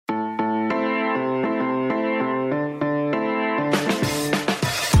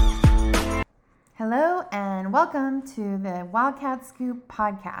and welcome to the Wildcat Scoop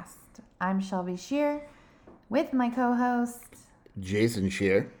podcast. I'm Shelby Shear with my co-host Jason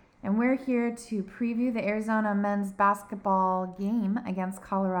Shear, and we're here to preview the Arizona men's basketball game against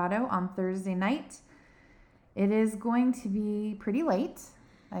Colorado on Thursday night. It is going to be pretty late.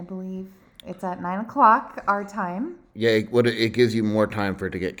 I believe it's at 9 o'clock our time. Yeah, it gives you more time for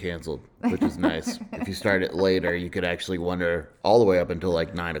it to get canceled, which is nice. If you start it later, you could actually wonder all the way up until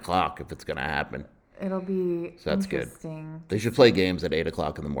like 9 o'clock if it's going to happen. It'll be So that's interesting. Good. They should play games at 8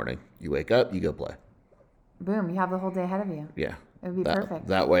 o'clock in the morning. You wake up, you go play. Boom, you have the whole day ahead of you. Yeah. It would be perfect.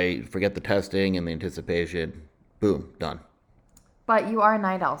 That way, forget the testing and the anticipation. Boom, done. But you are a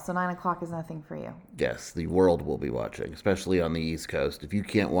night owl, so 9 o'clock is nothing for you. Yes, the world will be watching, especially on the East Coast. If you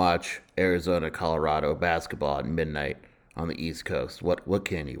can't watch Arizona, Colorado basketball at midnight on the East Coast, what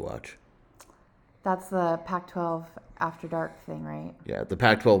can you watch? That's the Pac-12 After Dark thing, right? Yeah, the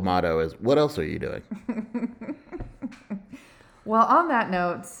Pac-12 motto is, what else are you doing? Well, on that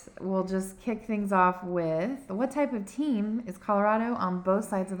note, we'll just kick things off with what type of team is Colorado on both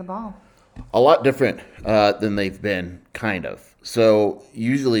sides of the ball? A lot different than they've been, kind of. So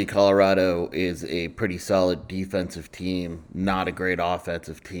usually Colorado is a pretty solid defensive team, not a great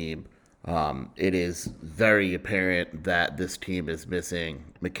offensive team. It is very apparent that this team is missing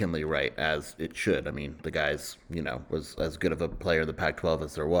McKinley Wright, as it should. I mean, the guy's, was as good of a player in the Pac-12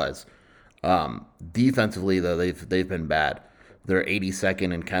 as there was. Defensively, though, they've been bad. They're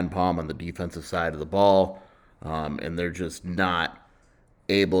 82nd in KenPom on the defensive side of the ball, and they're just not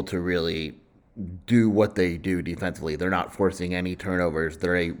able to really do what they do defensively. They're not forcing any turnovers.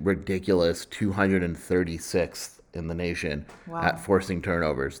 They're a ridiculous 236th in the nation at forcing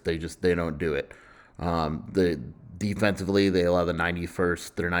turnovers. They don't do it. Defensively, they allow the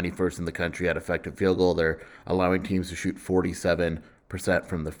 91st. They're 91st in the country at effective field goal. They're allowing teams to shoot 47%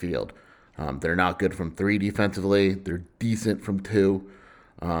 from the field. They're not good from three defensively. They're decent from two.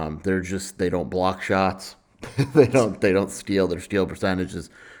 They don't block shots. they don't steal. Their steal percentage is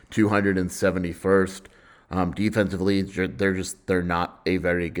 271st. Defensively, they're not a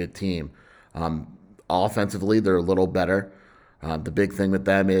very good team. Offensively, they're a little better. The big thing with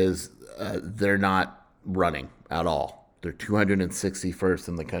them is they're not running at all. They're 261st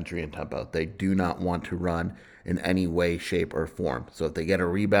in the country in tempo. They do not want to run in any way, shape, or form. So if they get a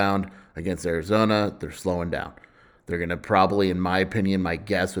rebound against Arizona, they're slowing down. They're going to probably, in my opinion, my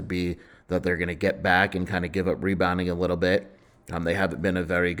guess would be that they're going to get back and kind of give up rebounding a little bit. They haven't been a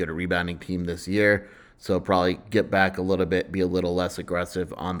very good rebounding team this year, so probably get back a little bit, be a little less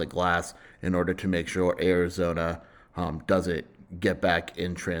aggressive on the glass in order to make sure Arizona doesn't get back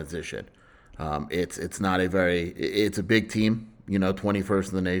in transition. It's a big team, 21st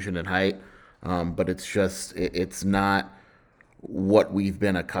in the nation in height, but it's not what we've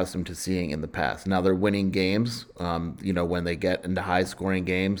been accustomed to seeing in the past. Now they're winning games. When they get into high scoring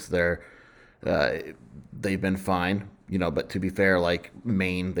games, they've been fine. But to be fair, like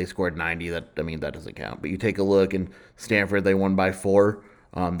Maine, they scored 90. That doesn't count. But you take a look, and Stanford, they won by 4.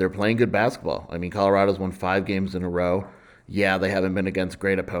 They're playing good basketball. I mean, Colorado's won 5 games in a row. Yeah, they haven't been against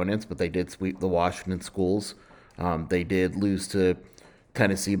great opponents, but they did sweep the Washington schools. They did lose to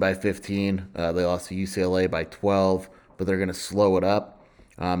Tennessee by 15. They lost to UCLA by 12, but they're going to slow it up.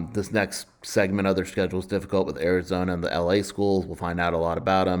 This next segment of their schedule is difficult with Arizona and the LA schools. We'll find out a lot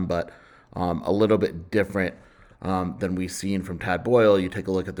about them, but a little bit different than we've seen from Tad Boyle. You take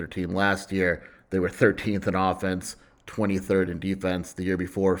a look at their team last year. They were 13th in offense, 23rd in defense. The year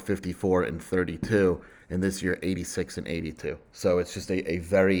before, 54 and 32. And this year, 86 and 82. So it's just a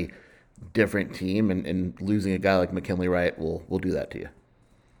very different team. And losing a guy like McKinley Wright will do that to you.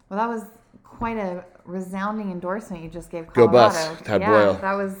 Well, that was quite a resounding endorsement you just gave Go Colorado. Buffs, Tad Boyle.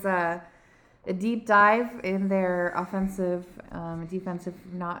 That was a deep dive in their offensive, defensive,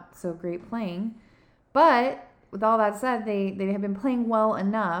 not so great playing. But with all that said, they have been playing well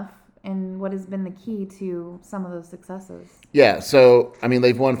enough, and what has been the key to some of those successes? Yeah, so,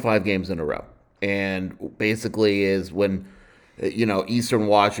 they've won 5 games in a row. And basically is when, Eastern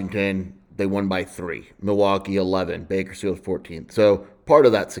Washington, they won by 3. Milwaukee, 11. Bakersfield, 14. So part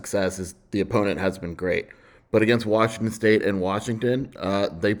of that success is the opponent has been great. But against Washington State and Washington,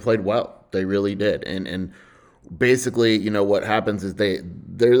 they played well. They really did. And basically, what happens is they're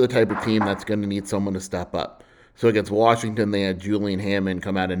the type of team that's going to need someone to step up. So against Washington, they had Julian Hammond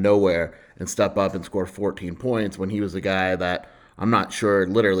come out of nowhere and step up and score 14 points when he was a guy that I'm not sure,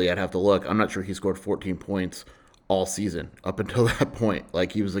 literally, I'd have to look. I'm not sure he scored 14 points all season up until that point.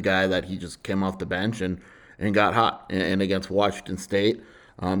 Like, he was a guy that he just came off the bench and got hot. And against Washington State,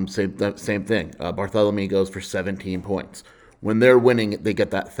 same thing. Bartholomew goes for 17 points. when they're winning, they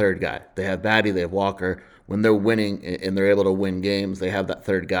get that third guy. They have Batty, they have Walker. When they're winning and they're able to win games, they have that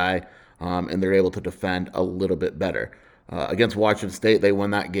third guy, and they're able to defend a little bit better. Against Washington State, they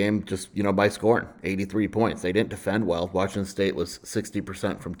won that game just by scoring 83 points. They didn't defend well. Washington State was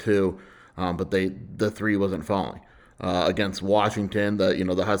 60% from two, but the three wasn't falling. Against Washington,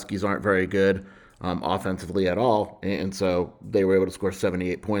 the Huskies aren't very good offensively at all, and so they were able to score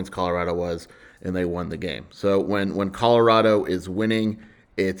 78 points. Colorado was, and they won the game. So when Colorado is winning,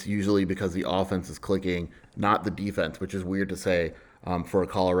 it's usually because the offense is clicking, not the defense, which is weird to say for a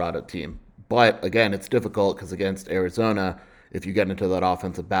Colorado team. But again, it's difficult because against Arizona, if you get into that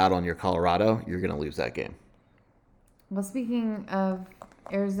offensive battle and you're Colorado, you're going to lose that game. Well, speaking of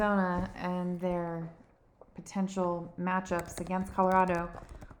Arizona and their potential matchups against Colorado,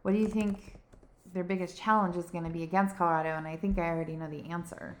 what do you think their biggest challenge is going to be against Colorado? And I think I already know the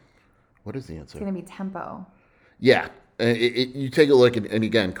answer. What is the answer? It's going to be tempo. Yeah. You take a look, and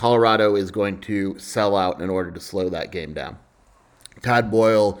again, Colorado is going to sell out in order to slow that game down. Tad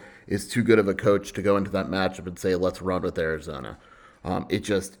Boyle is too good of a coach to go into that matchup and say, let's run with Arizona.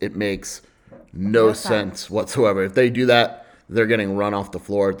 It makes no sense whatsoever. If they do that, they're getting run off the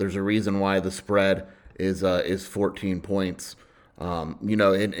floor. There's a reason why the spread is 14 points.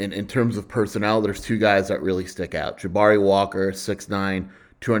 In terms of personnel, there's two guys that really stick out. Jabari Walker, 6'9",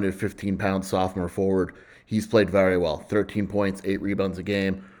 215-pound sophomore forward. He's played very well. 13 points, 8 rebounds a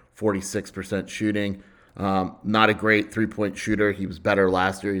game, 46% shooting. Not a great three-point shooter. He was better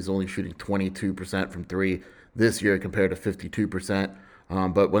last year. He's only shooting 22% from three this year compared to 52%.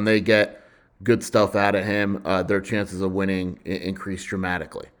 But when they get good stuff out of him, their chances of winning increase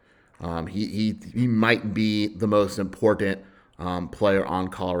dramatically. He might be the most important player on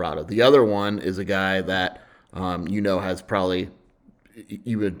Colorado. The other one is a guy that has probably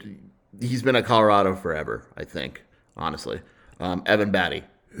he's been at Colorado forever, I think, honestly. Evan Batty,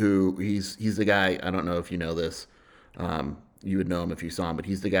 who he's the guy, I don't know if you know this. You would know him if you saw him, but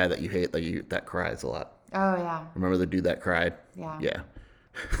he's the guy that you hate that cries a lot. Oh, yeah. Remember the dude that cried? Yeah. Yeah.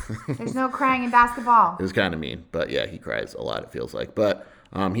 There's no crying in basketball. It was kind of mean, but yeah, he cries a lot, it feels like. But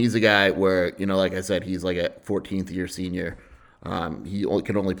he's a guy where, like I said, he's like a 14th year senior. He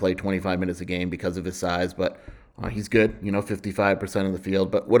can only play 25 minutes a game because of his size, but he's good, 55% of the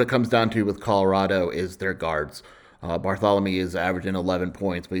field. But what it comes down to with Colorado is their guards. Bartholomew is averaging 11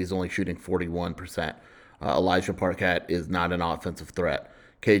 points, but he's only shooting 41%. Elijah Parquette is not an offensive threat.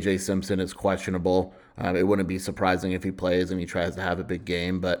 KJ Simpson is questionable. It wouldn't be surprising if he plays and he tries to have a big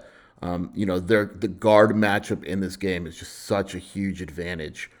game, but the guard matchup in this game is just such a huge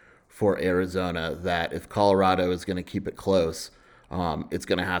advantage for Arizona that if Colorado is going to keep it close, it's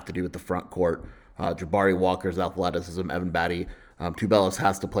going to have to do with the front court. Jabari Walker's athleticism, Evan Batty. Tubelis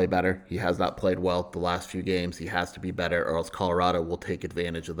has to play better. He has not played well the last few games. He has to be better, or else Colorado will take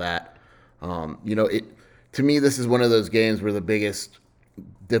advantage of that. To me, this is one of those games where the biggest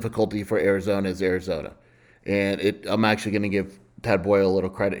difficulty for Arizona is Arizona. And I'm actually going to give Tad Boyle a little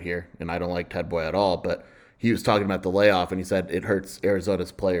credit here, and I don't like Tad Boyle at all, but he was talking about the layoff, and he said it hurts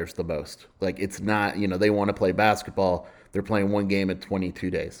Arizona's players the most. Like, it's not, they want to play basketball. They're playing one game in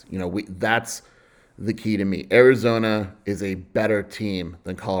 22 days. That's the key to me. Arizona is a better team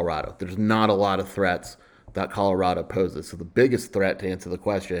than Colorado. There's not a lot of threats that Colorado poses. So the biggest threat, to answer the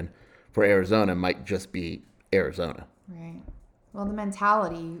question, for Arizona might just be Arizona. Right. Well, the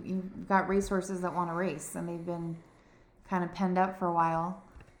mentality, you've got racehorses that want to race, and they've been kind of penned up for a while.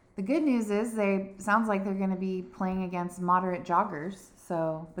 The good news is sounds like they're going to be playing against moderate joggers.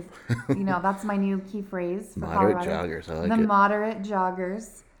 So, but, that's my new key phrase for moderate Colorado. Joggers, I like the it. Moderate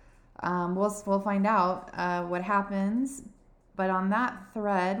joggers. We'll find out what happens. But on that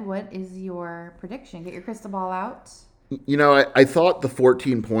thread, what is your prediction? Get your crystal ball out. I thought the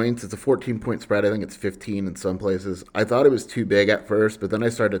 14 points, it's a 14-point spread. I think it's 15 in some places. I thought it was too big at first, but then I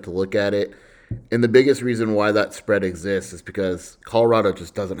started to look at it. And the biggest reason why that spread exists is because Colorado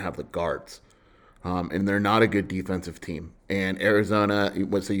just doesn't have the guards. And they're not a good defensive team. And Arizona,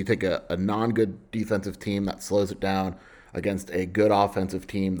 so you take a non-good defensive team that slows it down against a good offensive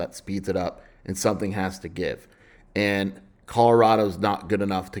team that speeds it up, and something has to give. And Colorado's not good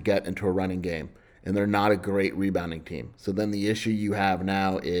enough to get into a running game, and they're not a great rebounding team. So then the issue you have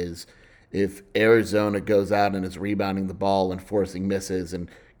now is if Arizona goes out and is rebounding the ball and forcing misses and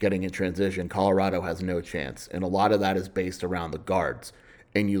getting in transition, Colorado has no chance. And a lot of that is based around the guards.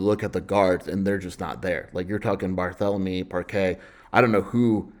 And you look at the guards, and they're just not there. Like, you're talking Bartholomew, Parquet. I don't know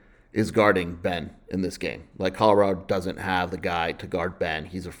who is guarding Ben in this game. Like, Colorado doesn't have the guy to guard Ben.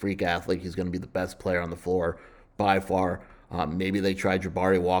 He's a freak athlete. He's going to be the best player on the floor by far. Maybe they try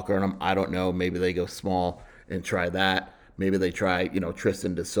Jabari Walker on him. I don't know. Maybe they go small and try that. Maybe they try,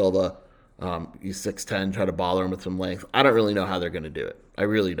 Tristan Da Silva. He's 6'10", try to bother him with some length. I don't really know how they're going to do it. I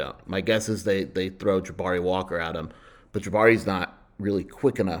really don't. My guess is they throw Jabari Walker at him, but Jabari's not really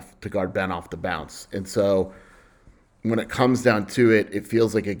quick enough to guard Ben off the bounce. And so when it comes down to it, it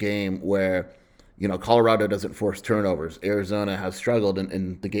feels like a game where, Colorado doesn't force turnovers. Arizona has struggled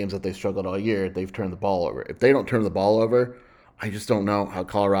in the games that they struggled all year. They've turned the ball over. If they don't turn the ball over, I just don't know how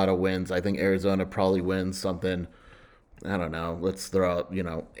Colorado wins. I think Arizona probably wins something, I don't know, let's throw out,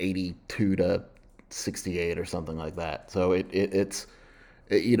 82 to 68 or something like that. So it's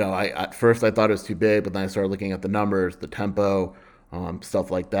I at first I thought it was too big, but then I started looking at the numbers, the tempo,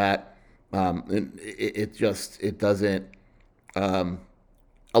 stuff like that. It doesn't.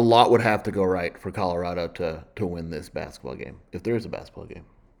 A lot would have to go right for Colorado to win this basketball game, if there is a basketball game.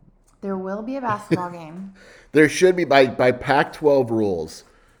 There will be a basketball game. There should be by Pac-12 rules.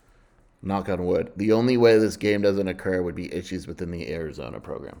 Knock on wood. The only way this game doesn't occur would be issues within the Arizona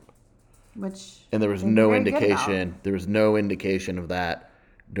program. And there was no indication. There was no indication of that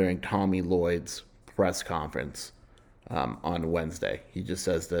during Tommy Lloyd's press conference on Wednesday. He just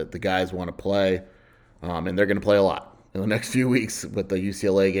says that the guys want to play, and they're going to play a lot in the next few weeks with the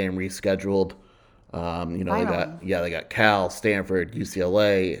UCLA game rescheduled. They got Cal, Stanford,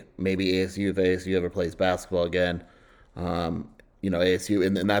 UCLA, maybe ASU if ASU ever plays basketball again. ASU,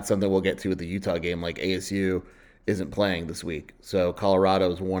 and that's something we'll get to with the Utah game. Like ASU isn't playing this week, so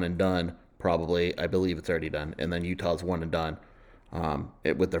Colorado's one and done probably. I believe it's already done, and then Utah's one and done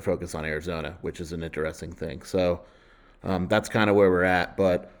with their focus on Arizona, which is an interesting thing. So that's kind of where we're at,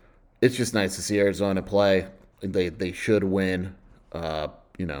 but it's just nice to see Arizona play. They should win. I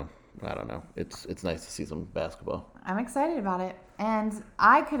don't know. It's nice to see some basketball. I'm excited about it, and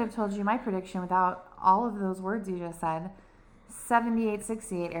I could have told you my prediction without all of those words you just said.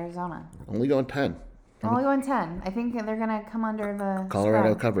 78-68 Arizona. Only going 10. Only going 10. I think they're going to come under the Colorado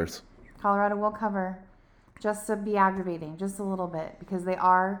spread. Covers. Colorado will cover just to be aggravating, just a little bit, because they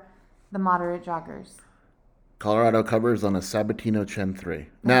are the moderate joggers. Colorado covers on a Sabatino Chen 3.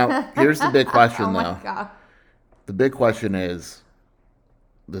 Now, here's the big question, oh though. My God. The big question is,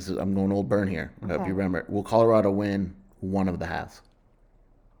 I'm going old burn here. I hope you remember. Will Colorado win one of the halves?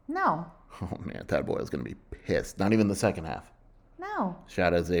 No. Oh, man, that boy is going to be pissed. Not even the second half. No.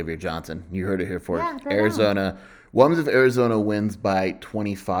 Shout out Xavier Johnson. You heard it here first. Yeah, Arizona. What happens if Arizona wins by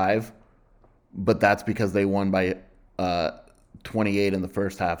 25, but that's because they won by 28 in the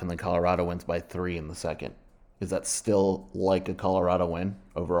first half, and then Colorado wins by 3 in the second? Is that still like a Colorado win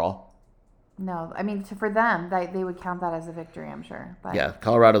overall? No. I mean, for them, they would count that as a victory, I'm sure. But. Yeah,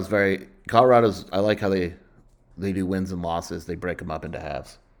 I like how they do wins and losses. They break them up into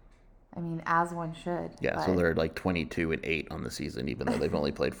halves. I mean, as one should. Yeah, so they're like 22-8 on the season, even though they've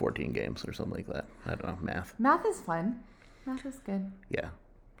only played 14 games or something like that. I don't know, math. Math is fun. Math is good. Yeah.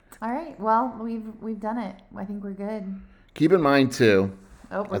 All right. Well, we've done it. I think we're good. Keep in mind too,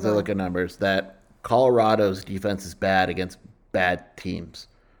 as I look at numbers, that Colorado's defense is bad against bad teams.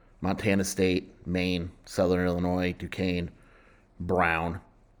 Montana State, Maine, Southern Illinois, Duquesne, Brown,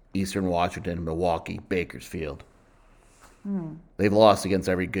 Eastern Washington, Milwaukee, Bakersfield. They've lost against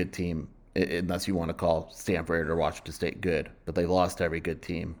every good team, unless you want to call Stanford or Washington State good, but they've lost to every good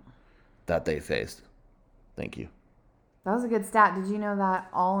team that they faced. Thank you. That was a good stat. Did you know that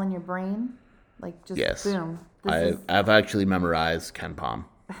all in your brain? Like, just yes. Boom. I've actually memorized Ken Pom.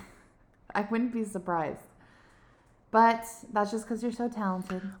 I wouldn't be surprised. But that's just because you're so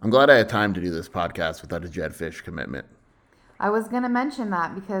talented. I'm glad I had time to do this podcast without a Jedd Fisch commitment. I was going to mention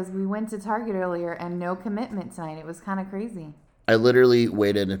that because we went to Target earlier and no commitment tonight. It was kind of crazy. I literally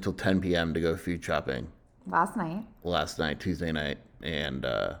waited until 10 p.m. to go food shopping. Last night, Tuesday night, and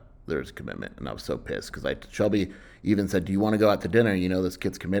there was a commitment. And I was so pissed because Shelby even said, "Do you want to go out to dinner? You know this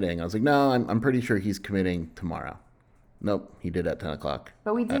kid's committing." I was like, "No, I'm pretty sure he's committing tomorrow." Nope, he did at 10 o'clock.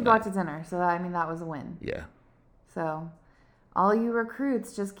 But we did go out to dinner, so that was a win. Yeah. So, all you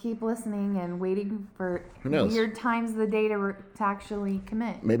recruits, just keep listening and waiting for weird times of the day to actually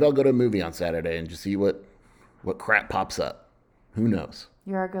commit. Maybe I'll go to a movie on Saturday and just see what crap pops up. Who knows?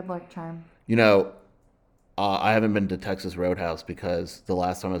 You're a good luck charm. I haven't been to Texas Roadhouse because the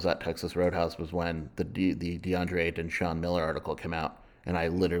last time I was at Texas Roadhouse was when the DeAndre Ayton Sean Miller article came out, and I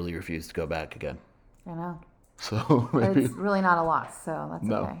literally refused to go back again. I know. So maybe. It's really not a loss, so that's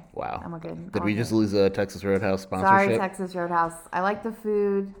okay. Wow. I'm good. Did we just lose a Texas Roadhouse sponsorship? Sorry, Texas Roadhouse. I like the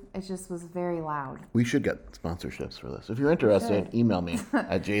food. It just was very loud. We should get sponsorships for this. If you're interested, email me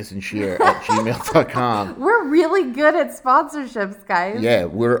at jasonshear@gmail.com. We're really good at sponsorships, guys. Yeah,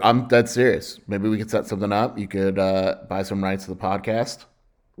 I'm dead serious. Maybe we could set something up. You could buy some rights to the podcast.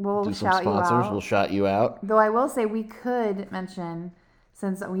 we'll do some shout you sponsors. out. We'll shout you out. Though I will say we could mention,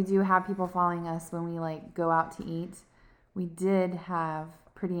 since we do have people following us when we like go out to eat, we did have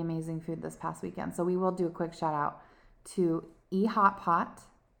pretty amazing food this past weekend. So we will do a quick shout out to Hot Pot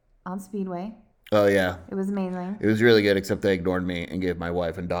on Speedway. Oh, yeah. It was amazing. It was really good, except they ignored me and gave my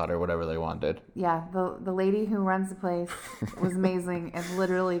wife and daughter whatever they wanted. Yeah, the lady who runs the place was amazing and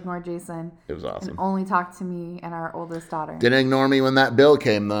literally ignored Jason. It was awesome. And only talked to me and our oldest daughter. Didn't ignore me when that bill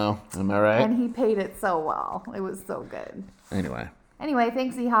came, though. Am I right? And he paid it so well. It was so good. Anyway,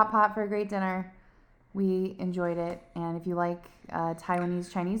 Thanks Hot Pot for a great dinner. We enjoyed it. And if you like Taiwanese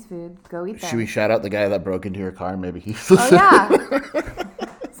Chinese food, go eat there. should we shout out the guy that broke into your car? Maybe he's Oh, yeah.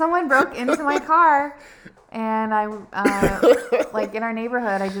 Someone broke into my car, and I, like in our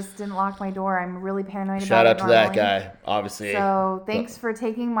neighborhood, I just didn't lock my door. I'm really paranoid Shout about it. out to that guy, obviously. So thanks for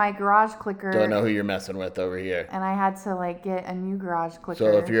taking my garage clicker. Don't know who you're messing with over here. And I had to like get a new garage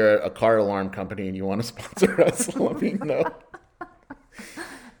clicker. So if you're a car alarm company and you want to sponsor us, let me know.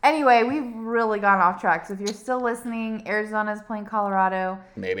 Anyway, we've really gone off track. So if you're still listening, Arizona's playing Colorado.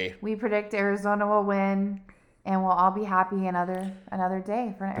 Maybe. We predict Arizona will win. And we'll all be happy another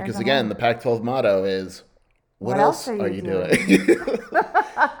day for an Arizona. Because again, the Pac-12 motto is, what else are you doing?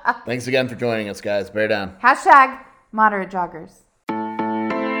 Thanks again for joining us, guys. Bear down. # moderate joggers.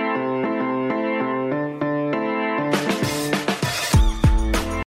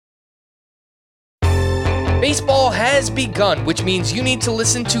 Baseball has begun, which means you need to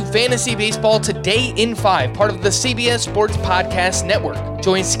listen to Fantasy Baseball Today in 5, part of the CBS Sports Podcast Network.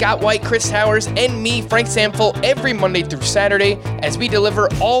 Join Scott White, Chris Towers, and me, Frank Samfel, every Monday through Saturday as we deliver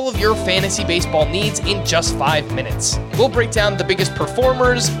all of your fantasy baseball needs in just 5 minutes. We'll break down the biggest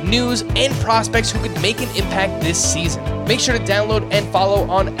performers, news, and prospects who could make an impact this season. Make sure to download and follow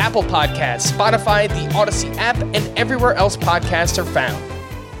on Apple Podcasts, Spotify, the Odyssey app, and everywhere else podcasts are found.